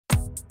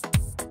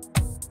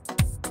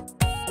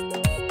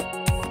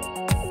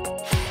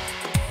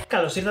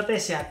Καλώς ήρθατε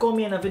σε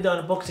ακόμη ένα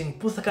βίντεο unboxing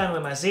που θα κάνουμε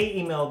μαζί.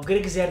 Είμαι ο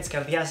Greek της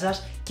καρδιάς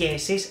σας και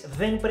εσείς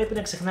δεν πρέπει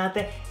να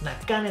ξεχνάτε να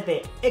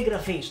κάνετε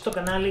εγγραφή στο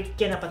κανάλι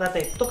και να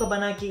πατάτε το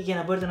καμπανάκι για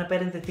να μπορείτε να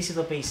παίρνετε τις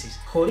ειδοποιήσεις.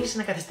 Χωρίς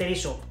να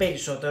καθυστερήσω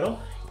περισσότερο,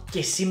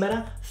 και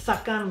σήμερα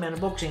θα κάνουμε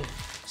unboxing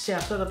σε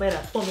αυτό εδώ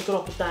πέρα το μικρό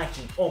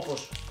κουτάκι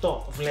όπως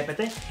το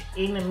βλέπετε.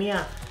 Είναι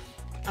μια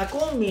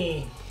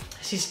ακόμη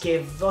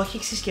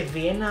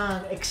συσκευή,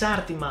 ένα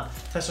εξάρτημα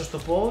θα σας το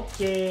πω,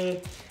 και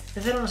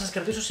δεν θέλω να σας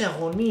κρατήσω σε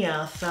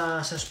αγωνία. Θα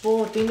σας πω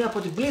ότι είναι από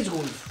την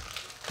BlitzWolf.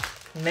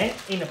 Ναι,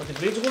 είναι από την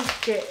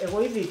BlitzWolf και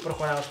εγώ ήδη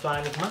προχωράω στο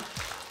άνοιγμα.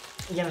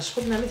 Για να σας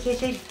πω την αλήθεια,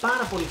 έχει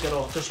πάρα πολύ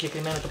καιρό το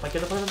συγκεκριμένο το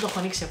πακέτο, πρώτα δεν το έχω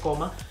ανοίξει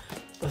ακόμα.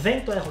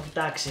 Δεν το έχω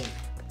κοιτάξει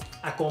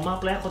ακόμα,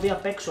 απλά έχω δει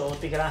απ' έξω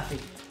ότι γράφει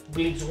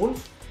BlitzWolf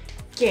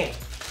και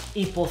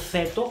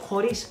υποθέτω,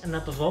 χωρίς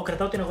να το δω,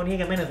 κρατάω την αγωνία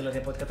για μένα δηλαδή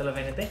από ό,τι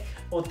καταλαβαίνετε,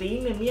 ότι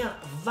είναι μια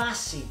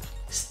βάση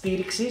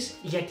στήριξης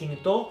για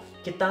κινητό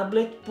και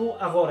ταμπλετ που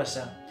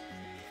αγόρασα.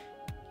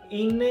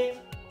 Είναι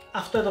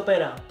αυτό εδώ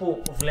πέρα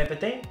που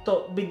βλέπετε,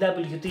 το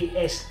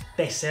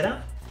BW-TS4,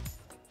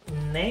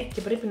 ναι,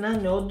 και πρέπει να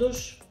είναι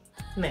όντως,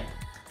 ναι,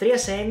 3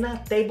 σε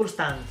 1 table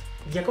stand,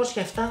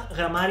 207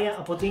 γραμμάρια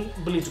από την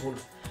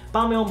BlitzWolf.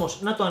 Πάμε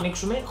όμως να το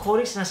ανοίξουμε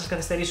χωρίς να σας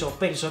καθυστερήσω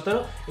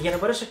περισσότερο, για να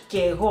μπορέσω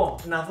και εγώ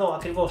να δω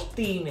ακριβώς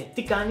τι είναι,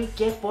 τι κάνει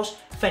και πώς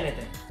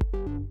φαίνεται.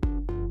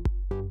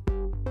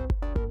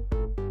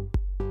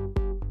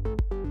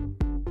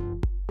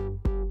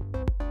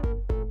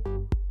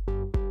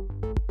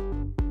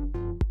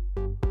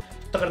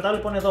 Το κρατάω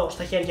λοιπόν εδώ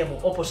στα χέρια μου,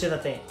 όπως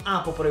είδατε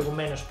από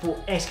προηγουμένως που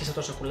έσκυσα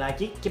το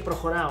σακουλάκι, και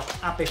προχωράω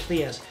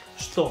απευθείας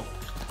στο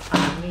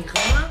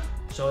ανοίγμα.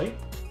 Sorry.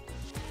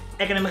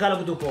 Έκανε μεγάλο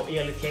κουτούπο, η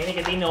αλήθεια είναι,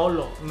 γιατί είναι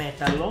όλο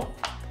μέταλλο.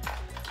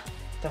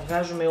 Τα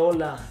βγάζουμε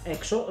όλα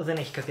έξω, δεν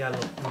έχει κάτι άλλο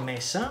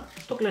μέσα.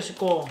 Το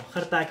κλασικό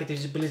χαρτάκι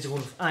της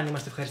BlitzWolf, αν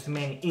είμαστε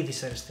ευχαριστημένοι ή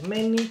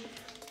δυσαρεστημένοι.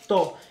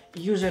 Το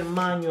user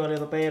manual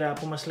εδώ πέρα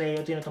που μας λέει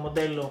ότι είναι το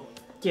μοντέλο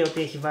και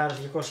ότι έχει βάρος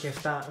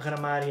 207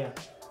 γραμμάρια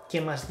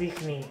και μας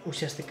δείχνει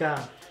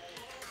ουσιαστικά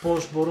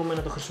πώς μπορούμε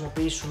να το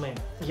χρησιμοποιήσουμε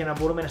για να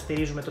μπορούμε να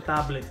στηρίζουμε το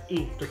tablet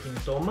ή το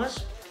κινητό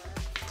μας.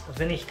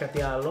 Δεν έχει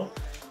κάτι άλλο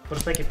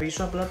μπροστά και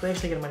πίσω, απλά το έχει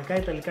στα γερμανικά,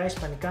 ιταλικά,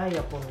 ισπανικά,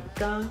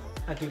 ιαπωνικά,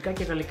 αγγλικά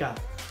και γαλλικά.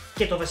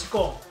 Και το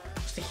βασικό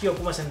στοιχείο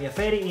που μας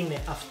ενδιαφέρει είναι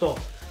αυτό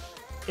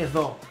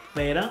εδώ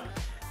πέρα.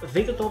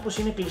 Δείτε το όπως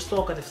είναι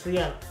κλειστό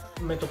κατευθείαν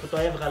με το που το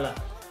έβγαλα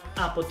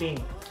από την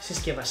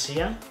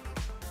συσκευασία.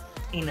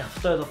 Είναι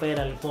αυτό εδώ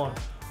πέρα λοιπόν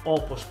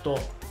όπως το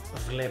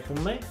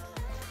βλέπουμε.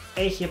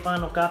 Έχει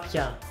επάνω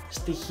κάποια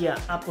στοιχεία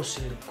από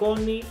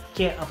σιλικόνη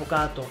και από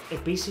κάτω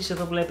επίσης.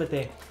 Εδώ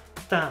βλέπετε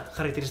τα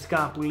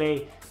χαρακτηριστικά που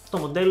λέει το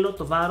μοντέλο,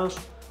 το βάρος,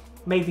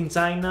 made in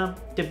China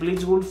και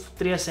BlitzWolf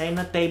 3 σε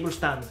 1 table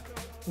stand.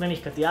 Δεν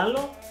έχει κάτι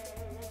άλλο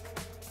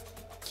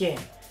και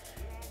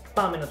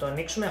πάμε να το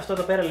ανοίξουμε. Αυτό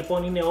εδώ πέρα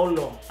λοιπόν είναι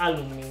όλο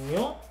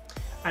αλουμίνιο.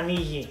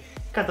 Ανοίγει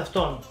κατά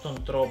αυτόν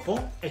τον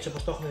τρόπο, έτσι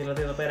όπως το έχουμε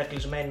δηλαδή εδώ πέρα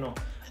κλεισμένο.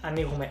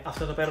 Ανοίγουμε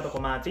αυτό εδώ πέρα το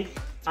κομμάτι,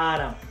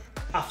 άρα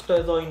αυτό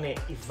εδώ είναι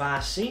η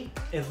βάση.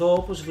 Εδώ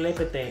όπως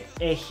βλέπετε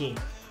έχει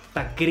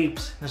τα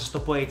grips, να σας το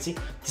πω έτσι,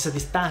 τις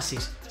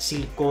αντιστάσεις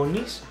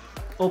σιλικόνης,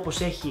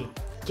 όπως έχει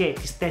και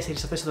τις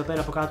 4 αυτές εδώ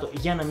πέρα από κάτω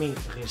για να μην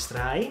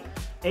γλιστράει.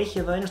 Έχει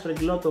εδώ ένα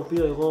στρογγυλό το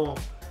οποίο εγώ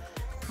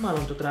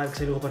μάλλον το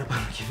τράβηξα λίγο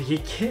παραπάνω και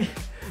βγήκε,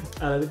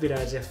 αλλά δεν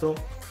πειράζει, αυτό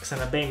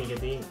ξαναμπαίνει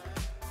γιατί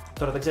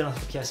τώρα δεν ξέρω αν θα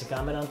το πιάσει η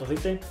κάμερα, αν το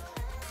δείτε.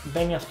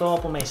 Μπαίνει αυτό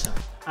από μέσα,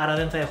 άρα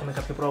δεν θα έχουμε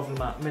κάποιο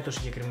πρόβλημα με το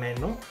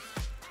συγκεκριμένο.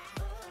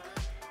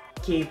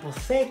 Και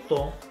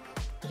υποθέτω,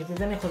 γιατί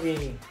δεν έχω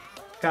δει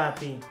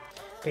κάτι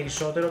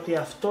περισσότερο, ότι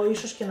αυτό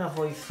ίσως και να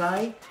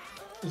βοηθάει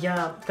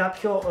για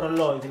κάποιο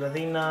ρολόι,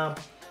 δηλαδή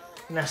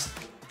να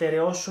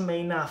στερεώσουμε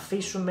ή να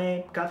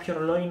αφήσουμε κάποιο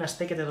ρολόι να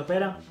στέκεται εδώ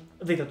πέρα.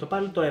 Δείτε το,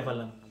 πάλι το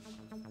έβαλα.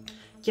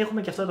 Και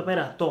έχουμε και αυτό εδώ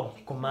πέρα το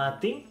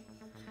κομμάτι.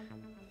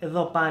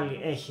 Εδώ πάλι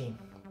έχει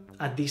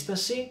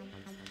αντίσταση.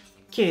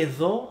 Και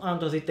εδώ, αν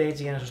το δείτε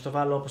έτσι για να σας το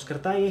βάλω όπως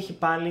κρατάει, έχει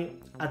πάλι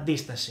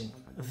αντίσταση.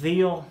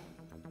 2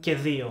 και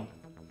 2.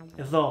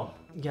 Εδώ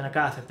για να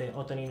κάθετε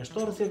όταν είναι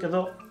στο όρθιο και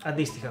εδώ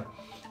αντίστοιχα.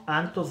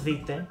 Αν το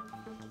δείτε,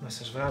 να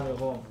σας βγάλω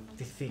εγώ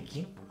τη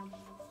θήκη,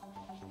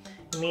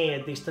 μία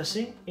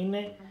αντίσταση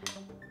είναι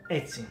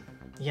έτσι,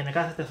 για να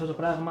κάθετε αυτό το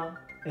πράγμα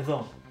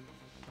εδώ.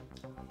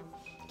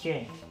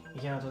 Και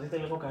για να το δείτε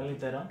λίγο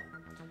καλύτερα,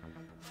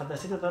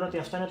 φανταστείτε τώρα ότι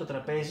αυτό είναι το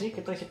τραπέζι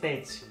και το έχετε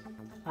έτσι.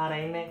 Άρα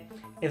είναι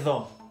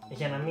εδώ,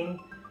 για να μην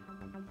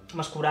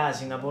μας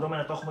κουράζει, να μπορούμε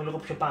να το έχουμε λίγο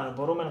πιο πάνω.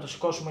 Μπορούμε να το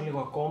σηκώσουμε λίγο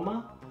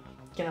ακόμα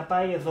και να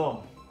πάει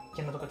εδώ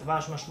και να το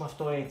κατεβάσουμε, ας πούμε,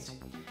 αυτό έτσι,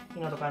 ή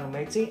να το κάνουμε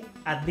έτσι.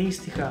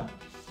 Αντίστοιχα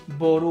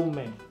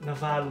μπορούμε να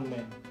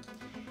βάλουμε,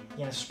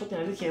 για να σας πω την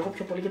αλήθεια, εγώ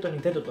πιο πολύ για το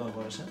Nintendo το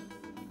αγόρασα,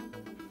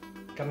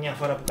 καμιά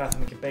φορά που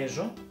κάθομαι και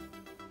παίζω,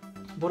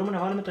 μπορούμε να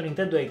βάλουμε το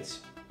Nintendo έτσι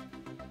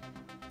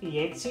ή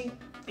έτσι,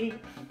 ή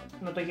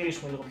να το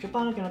γυρίσουμε λίγο πιο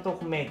πάνω και να το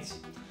έχουμε έτσι,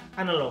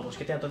 αναλόγως,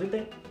 γιατί να το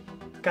δείτε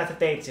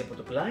κάθεται έτσι από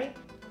το πλάι,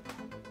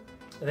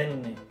 δεν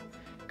είναι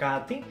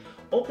κάτι.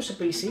 Όπως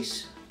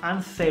επίσης,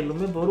 αν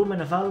θέλουμε, μπορούμε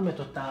να βάλουμε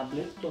το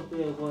tablet, το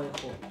οποίο εγώ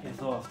έχω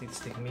εδώ αυτή τη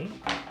στιγμή,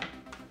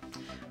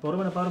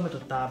 μπορούμε να πάρουμε το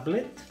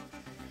τάμπλετ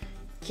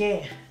και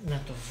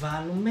να το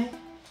βάλουμε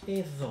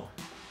εδώ.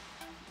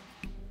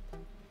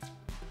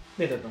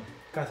 Δείτε το,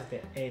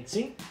 κάθεται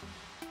έτσι.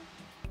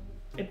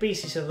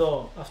 Επίσης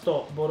εδώ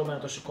αυτό μπορούμε να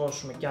το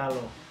σηκώσουμε κι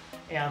άλλο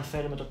εάν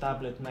θέλουμε το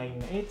τάμπλετ να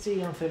είναι έτσι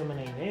ή αν θέλουμε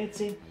να είναι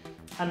έτσι,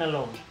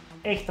 αναλόγως.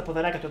 Έχει τα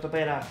ποδαράκια του εδώ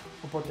πέρα,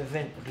 οπότε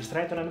δεν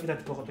γλιστράει. Τώρα μην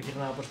κοιτάτε που εγώ το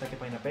γυρνάω μπροστά και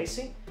πάει να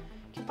πέσει.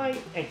 Και πάει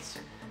έτσι.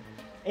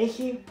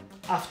 Έχει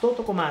αυτό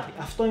το κομμάτι.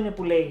 Αυτό είναι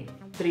που λέει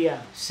 3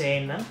 σε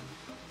 1.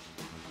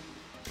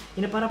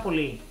 Είναι πάρα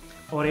πολύ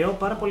ωραίο,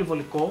 πάρα πολύ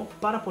βολικό,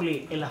 πάρα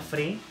πολύ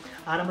ελαφρύ.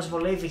 Άρα μας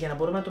βολεύει για να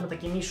μπορούμε να το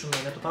μετακινήσουμε,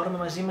 να το πάρουμε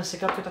μαζί μας σε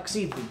κάποιο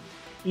ταξίδι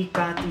ή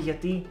κάτι,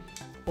 γιατί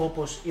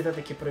όπως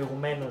είδατε και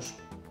προηγουμένως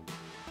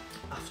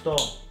αυτό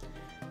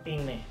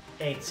είναι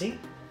έτσι.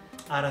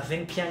 Άρα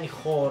δεν πιάνει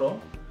χώρο,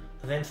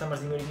 δεν θα μας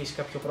δημιουργήσει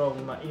κάποιο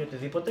πρόβλημα ή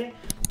οτιδήποτε,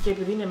 και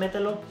επειδή είναι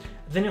μέταλλο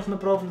δεν έχουμε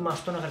πρόβλημα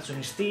στο να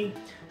γρατσονιστεί,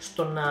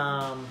 στο να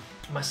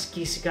μας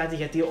σκίσει κάτι,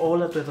 γιατί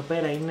όλα του εδώ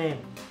πέρα είναι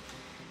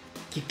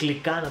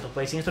κυκλικά, να το πω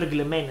έτσι, είναι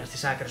στρογγυλεμένα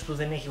στις άκρες του,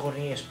 δεν έχει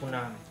γωνίες που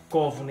να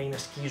κόβουν ή να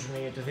σκίζουν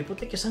ή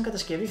οτιδήποτε, και σαν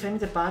κατασκευή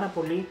φαίνεται πάρα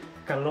πολύ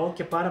καλό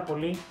και πάρα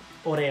πολύ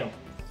ωραίο.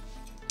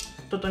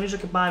 Το τονίζω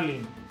και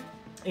πάλι,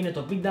 είναι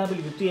το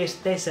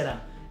BW-TS4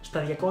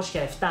 στα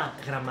 207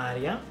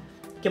 γραμμάρια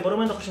και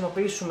μπορούμε να το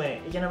χρησιμοποιήσουμε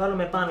για να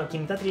βάλουμε πάνω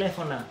κινητά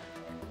τηλέφωνα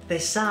 4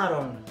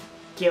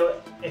 και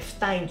 7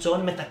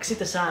 ιντσών, μεταξύ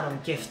 4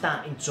 και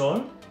 7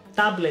 ιντσών,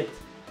 τάμπλετ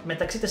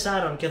μεταξύ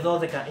 4 και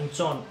 12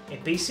 ιντσών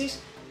επίσης,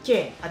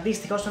 και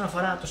αντίστοιχα όσον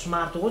αφορά το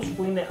smartwatch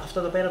που είναι αυτό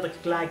εδώ πέρα το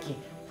κυκλάκι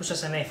που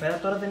σας ανέφερα.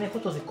 Τώρα δεν έχω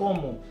το δικό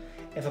μου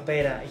εδώ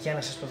πέρα για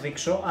να σας το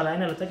δείξω, αλλά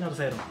ένα λεπτάκι να το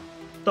φέρω.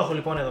 Το έχω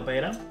λοιπόν εδώ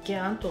πέρα και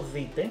αν το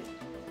δείτε,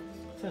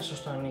 θα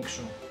σας το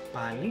ανοίξω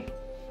πάλι.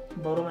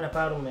 Μπορούμε να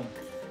πάρουμε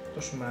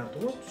το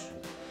smartwatch,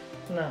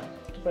 να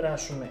το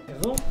περάσουμε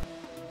εδώ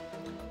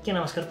και να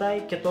μας κρατάει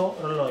και το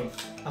ρολόι.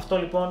 Αυτό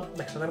λοιπόν,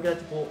 εντάξει, τώρα μην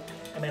κοιτάτε που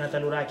εμένα τα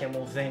λουράκια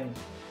μου δεν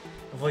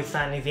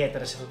βοηθάνε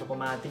ιδιαίτερα σε αυτό το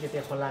κομμάτι, γιατί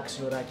έχω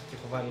αλλάξει λουράκι και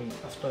έχω βάλει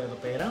αυτό εδώ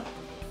πέρα.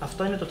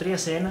 Αυτό είναι το 3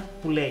 σε 1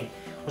 που λέει.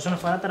 Όσον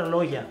αφορά τα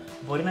ρολόγια,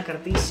 μπορεί να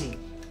κρατήσει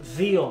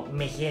 2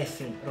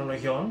 μεγέθη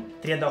ρολογιών,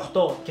 38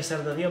 και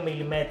 42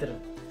 mm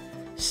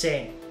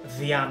σε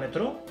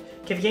διάμετρο,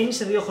 και βγαίνει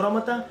σε 2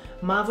 χρώματα,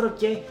 μαύρο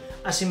και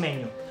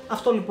ασημένιο.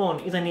 Αυτό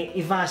λοιπόν ήταν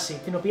η βάση,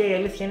 την οποία η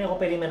αλήθεια είναι εγώ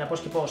περίμενα πώς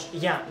και πώς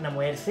για να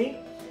μου έρθει.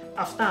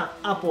 Αυτά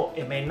από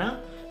εμένα.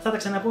 Θα τα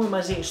ξαναπούμε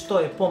μαζί στο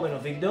επόμενο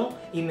βίντεο.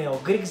 Είμαι ο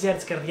Greek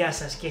της καρδιάς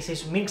σας και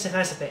εσείς μην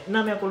ξεχάσετε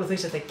να με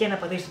ακολουθήσετε και να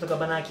πατήσετε το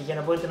καμπανάκι για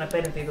να μπορείτε να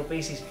παίρνετε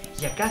ειδοποιήσεις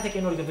για κάθε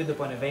καινούργιο βίντεο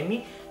που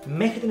ανεβαίνει.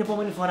 Μέχρι την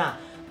επόμενη φορά,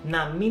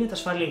 να μείνετε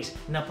ασφαλείς,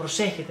 να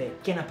προσέχετε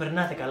και να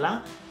περνάτε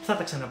καλά. Θα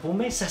τα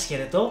ξαναπούμε. Σας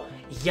χαιρετώ,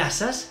 γεια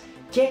σας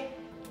και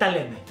τα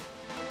λέμε.